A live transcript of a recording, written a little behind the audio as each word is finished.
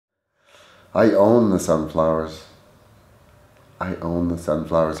I own the sunflowers. I own the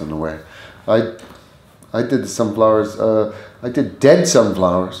sunflowers in a way. I did the sunflowers, I did dead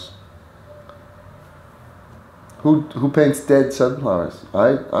sunflowers. Who paints dead sunflowers?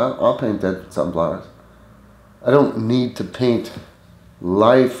 I'll paint dead sunflowers. I don't need to paint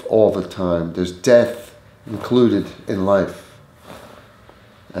life all the time. There's death included in life.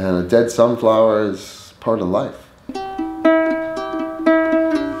 And a dead sunflower is part of life.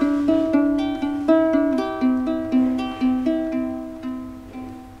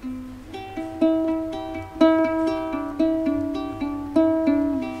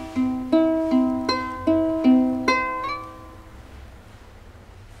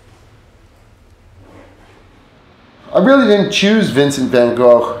 I really didn't choose Vincent van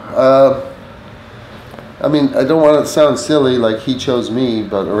Gogh. I mean, I don't want to sound silly like he chose me,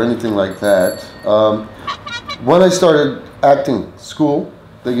 or anything like that. When I started acting school,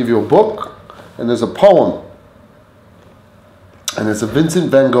 they give you a book, and there's a poem. And it's a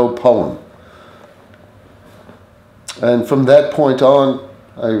Vincent van Gogh poem. And from that point on,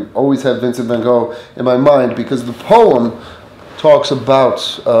 I always have Vincent van Gogh in my mind, because the poem talks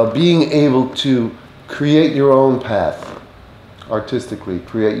about being able to create your own path, artistically,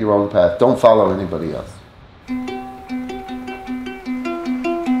 create your own path. Don't follow anybody else.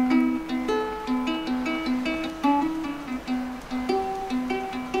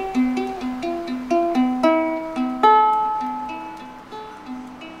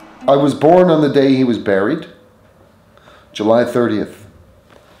 I was born on the day he was buried, July 30th.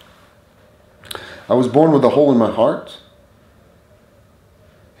 I was born with a hole in my heart.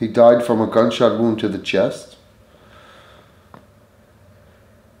 He died from a gunshot wound to the chest.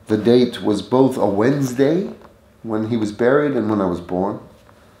 The date was both a Wednesday, when he was buried, and when I was born.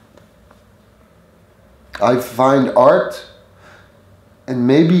 I find art and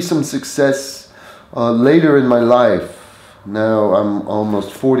maybe some success later in my life. Now I'm almost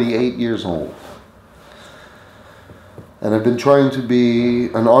 48 years old. And I've been trying to be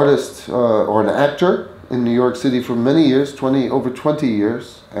an artist or an actor in New York City for many years, over 20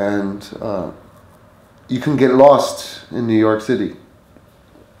 years. And you can get lost in New York City.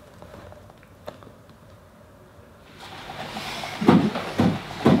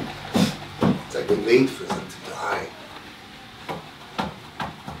 It's like we're late for them to die.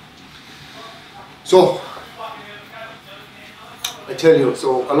 So, I tell you,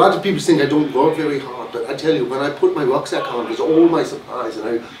 so a lot of people think I don't work very hard, but I tell you, when I put my rucksack on, there's all my supplies, and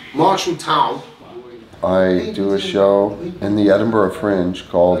I march through town. I do a show in the Edinburgh Fringe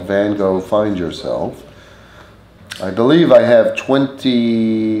called Van Gogh Find Yourself. I believe I have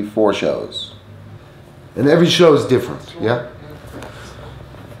 24 shows. And every show is different, yeah?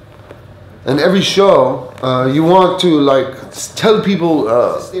 And every show, you want to like tell people,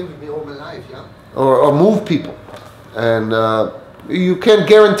 stay with me all my life, yeah? or move people. And you can't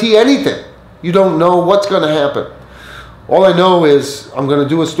guarantee anything. You don't know what's going to happen. All I know is I'm going to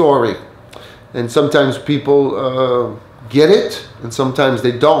do a story. And sometimes people get it, and sometimes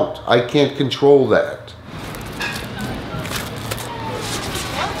they don't. I can't control that.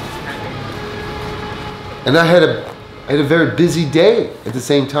 And I had a very busy day at the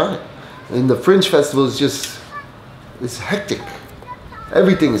same time. And the Fringe Festival is it's hectic.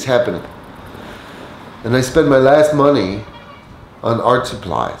 Everything is happening. And I spent my last money on art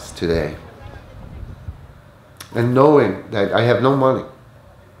supplies today. And knowing that I have no money.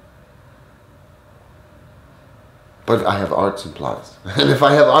 But I have art supplies. And if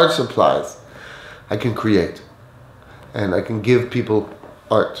I have art supplies, I can create. And I can give people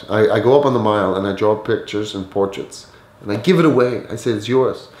art. I go up on the mile and I draw pictures and portraits. And I give it away. I say, it's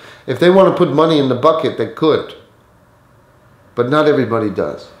yours. If they want to put money in the bucket, they could. But not everybody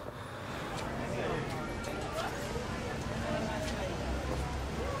does.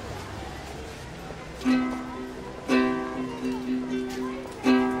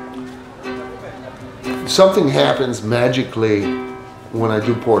 Something happens magically when I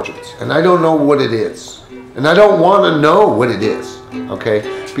do portraits, and I don't know what it is, and I don't want to know what it is, okay?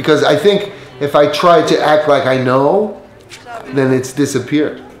 Because I think if I try to act like I know, then it's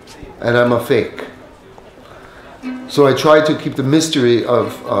disappeared, and I'm a fake. So I try to keep the mystery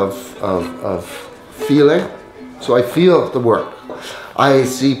of feeling, so I feel the work. I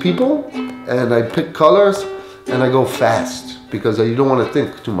see people, and I pick colors, and I go fast, because you don't want to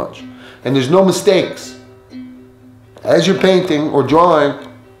think too much. And there's no mistakes. As you're painting or drawing,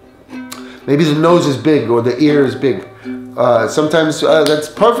 maybe the nose is big or the ear is big. Sometimes that's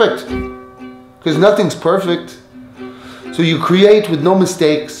perfect, because nothing's perfect. So you create with no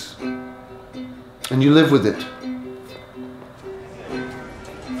mistakes, and you live with it.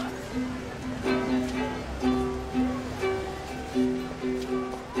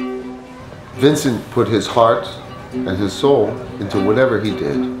 Vincent put his heart and his soul into whatever he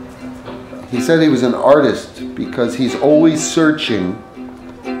did. He said he was an artist because he's always searching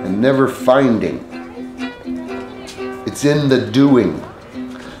and never finding. It's in the doing.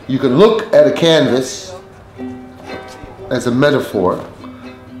 You can look at a canvas as a metaphor,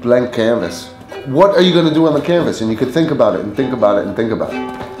 blank canvas. What are you going to do on the canvas? And you could think about it and think about it and think about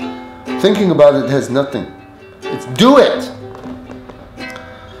it. Thinking about it has nothing. It's do it.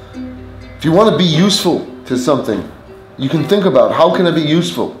 If you want to be useful to something, you can think about how can I be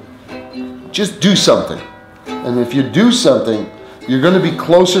useful? Just do something. And if you do something, you're going to be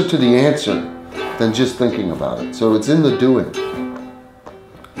closer to the answer than just thinking about it. So it's in the doing.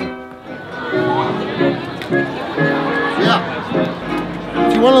 Yeah.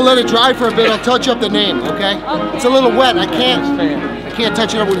 If you want to let it dry for a bit, I'll touch up the name, okay? It's a little wet. I can't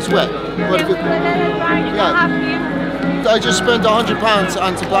touch it up when it's wet. But if it, yeah. I just spent £100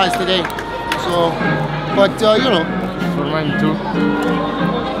 on supplies today. So, but you know. For mine too.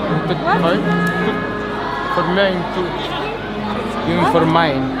 For mine too. Even for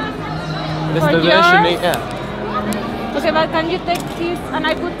mine. That's for the donation, yours? yeah. Okay, but can you take this and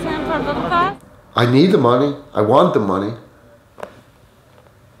I put some for the cost? I need the money. I want the money.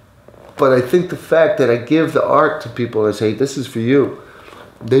 But I think the fact that I give the art to people, I say, this is for you.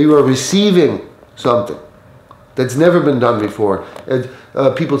 They are receiving something that's never been done before. And,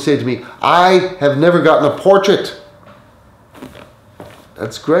 people say to me, I have never gotten a portrait.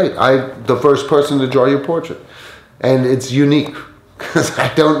 That's great. I'm the first person to draw your portrait. And it's unique because I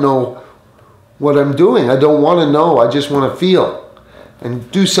don't know what I'm doing. I don't want to know. I just want to feel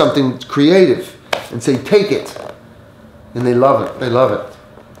and do something creative and say, take it. And they love it. They love it.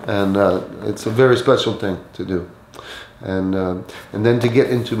 And it's a very special thing to do. And then to get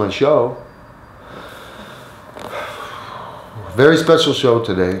into my show, very special show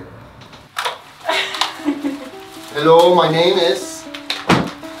today. Hello, my name is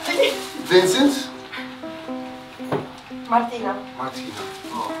Vincent. Martina. Martina.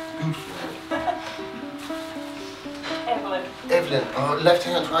 Oh, beautiful. Evelyn. Evelyn. Left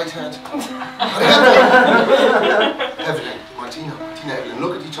hand, right hand. Evelyn. Martina. Martina, Evelyn.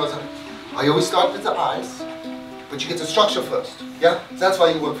 Look at each other. I always start with the eyes, but you get the structure first. Yeah? That's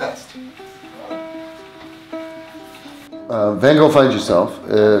why you work fast. Van Gogh, Find Yourself.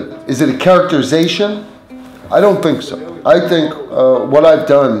 Is it a characterization? I don't think so. I think what I've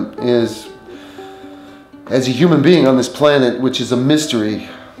done is, as a human being on this planet, which is a mystery,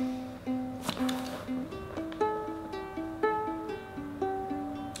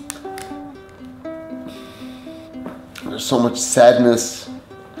 there's so much sadness,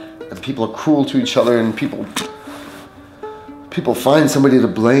 and people are cruel to each other, and people find somebody to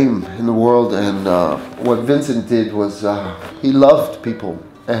blame in the world. And what Vincent did was he loved people,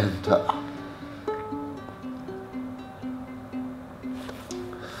 and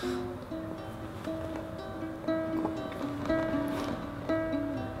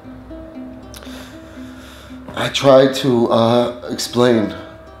I tried to explain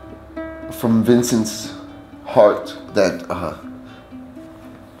from Vincent's heart that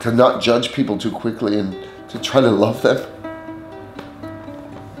to not judge people too quickly and to try to love them.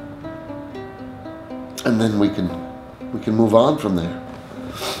 And then we can move on from there.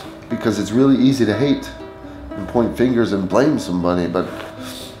 Because it's really easy to hate and point fingers and blame somebody, but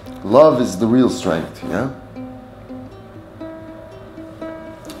love is the real strength, yeah?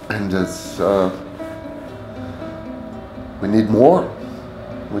 And it's we need more.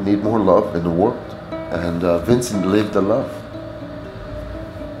 We need more love in the world. And Vincent lived the love.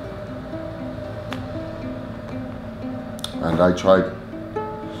 And I tried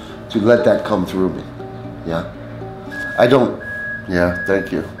to let that come through me. Yeah. I don't. Yeah,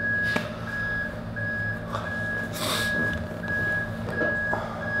 thank you.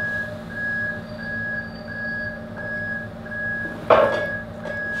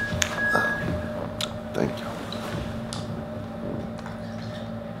 Thank you.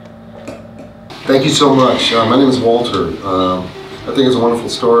 Thank you so much. My name is Walter. I think it's a wonderful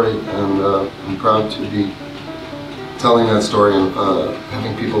story, and I'm proud to be telling that story and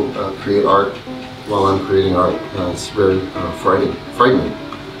having people create art while I'm creating art. It's very frightening.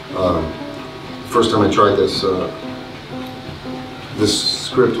 First time I tried this, this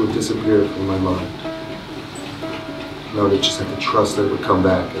script would disappear from my mind. And I would just have to trust that it would come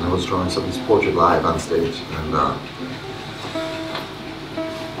back, and I was drawing somebody's portrait live on stage. And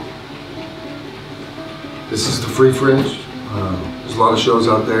this is the Free Fringe. There's a lot of shows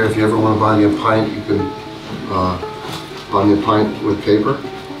out there. If you ever want to buy me a pint, you can buy me a pint with paper.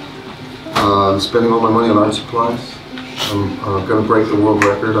 I'm spending all my money on art supplies. I'm going to break the world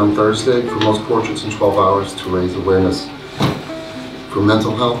record on Thursday for most portraits in 12 hours to raise awareness for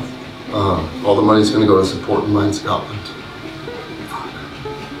mental health. All the money is going to go to support Mind Scotland.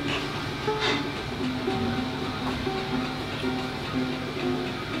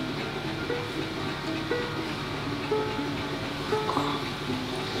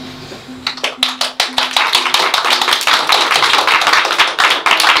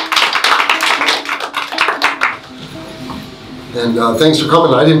 And thanks for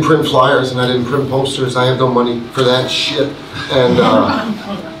coming. I didn't print flyers and I didn't print posters. I have no money for that shit. And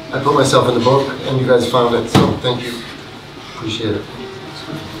I put myself in the book and you guys found it, so thank you. Appreciate it.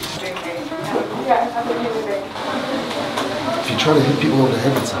 If you try to hit people over the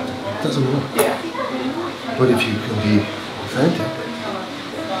head with something, it doesn't work. But if you can be authentic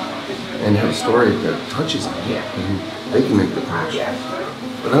and have a story that touches them, then they can make the connection.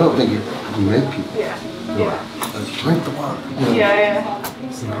 But I don't think you make people. Let's drink the water. You know,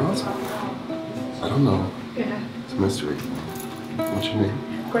 it's impossible. I don't know. It's a mystery. What's your name?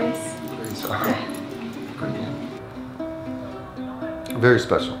 Grace. Grace. Great name. Very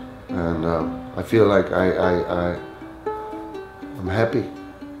special. And I feel like I'm happy.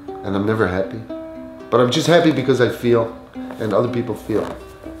 And I'm never happy. But I'm just happy because I feel and other people feel.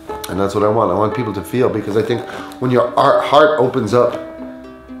 And that's what I want. I want people to feel, because I think when your heart opens up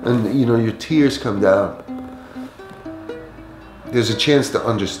and you know your tears come down, there's a chance to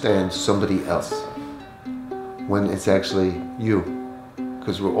understand somebody else when it's actually you,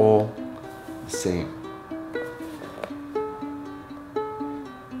 because we're all the same.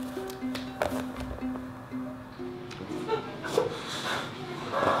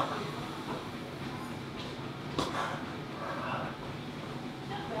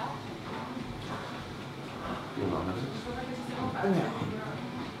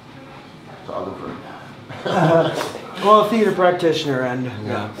 Well, a theater practitioner and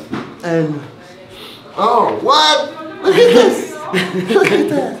oh, what? Look at this! Look at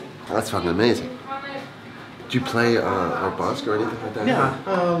that! That's fucking amazing. Do you play or busk or anything like that? Yeah,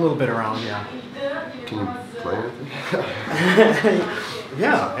 a little bit around, yeah. Can you play anything?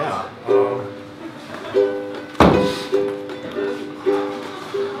 yeah.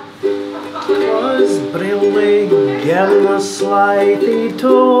 Was brillig gärna slightly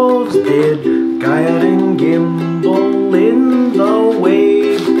toves did guide and gimbal in the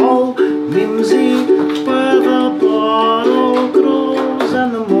wave all mimsy where the bottle grows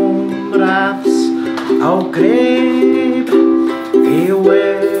and the moon wraths out grave.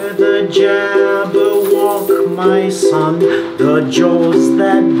 Beware the Jabberwock, my son, the jaws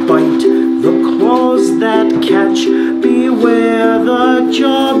that bite, the claws that catch. Beware the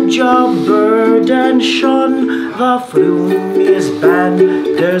job bird and shun, the frumious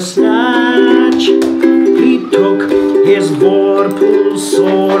bandersnatch. He took his vorpal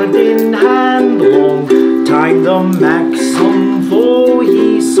sword in hand, long time the maxim foe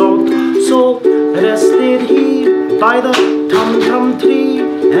he sought. So rested he by the tum-tum tree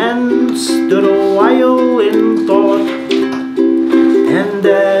and stood a while in thought. And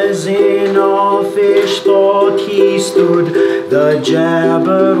as in a fish thought he stood, the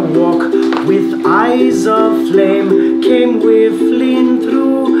Jabberwock with eyes of flame came whiffling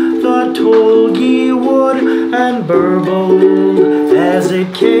through the tulgey wood and burbled as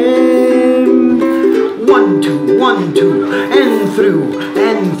it came. 1, 2, 1, 2, and through,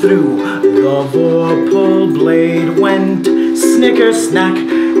 the vorpal blade went snicker-snack.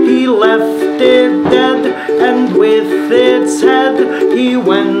 He left it dead, and with its head he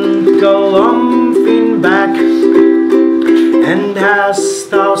went galumphing back. And hast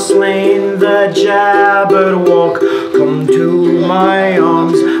thou slain the Jabberwock? Come to my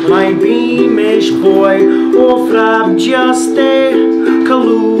arms, my beamish boy, or frab just a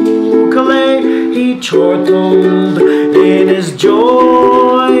kaloo-kalay. He chortled in his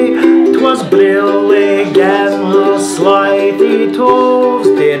joy. 'Twas brillig and the slightly toves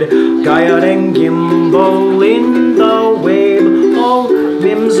did gyre and gimbal in the wave. All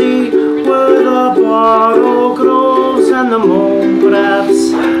mimsy were the bottle groves and the moon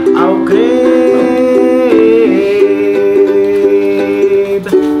breaths out grave.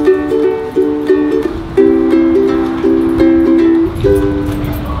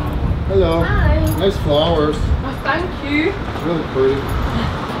 Hello. Hi. Nice flowers. Oh, thank you. Really pretty.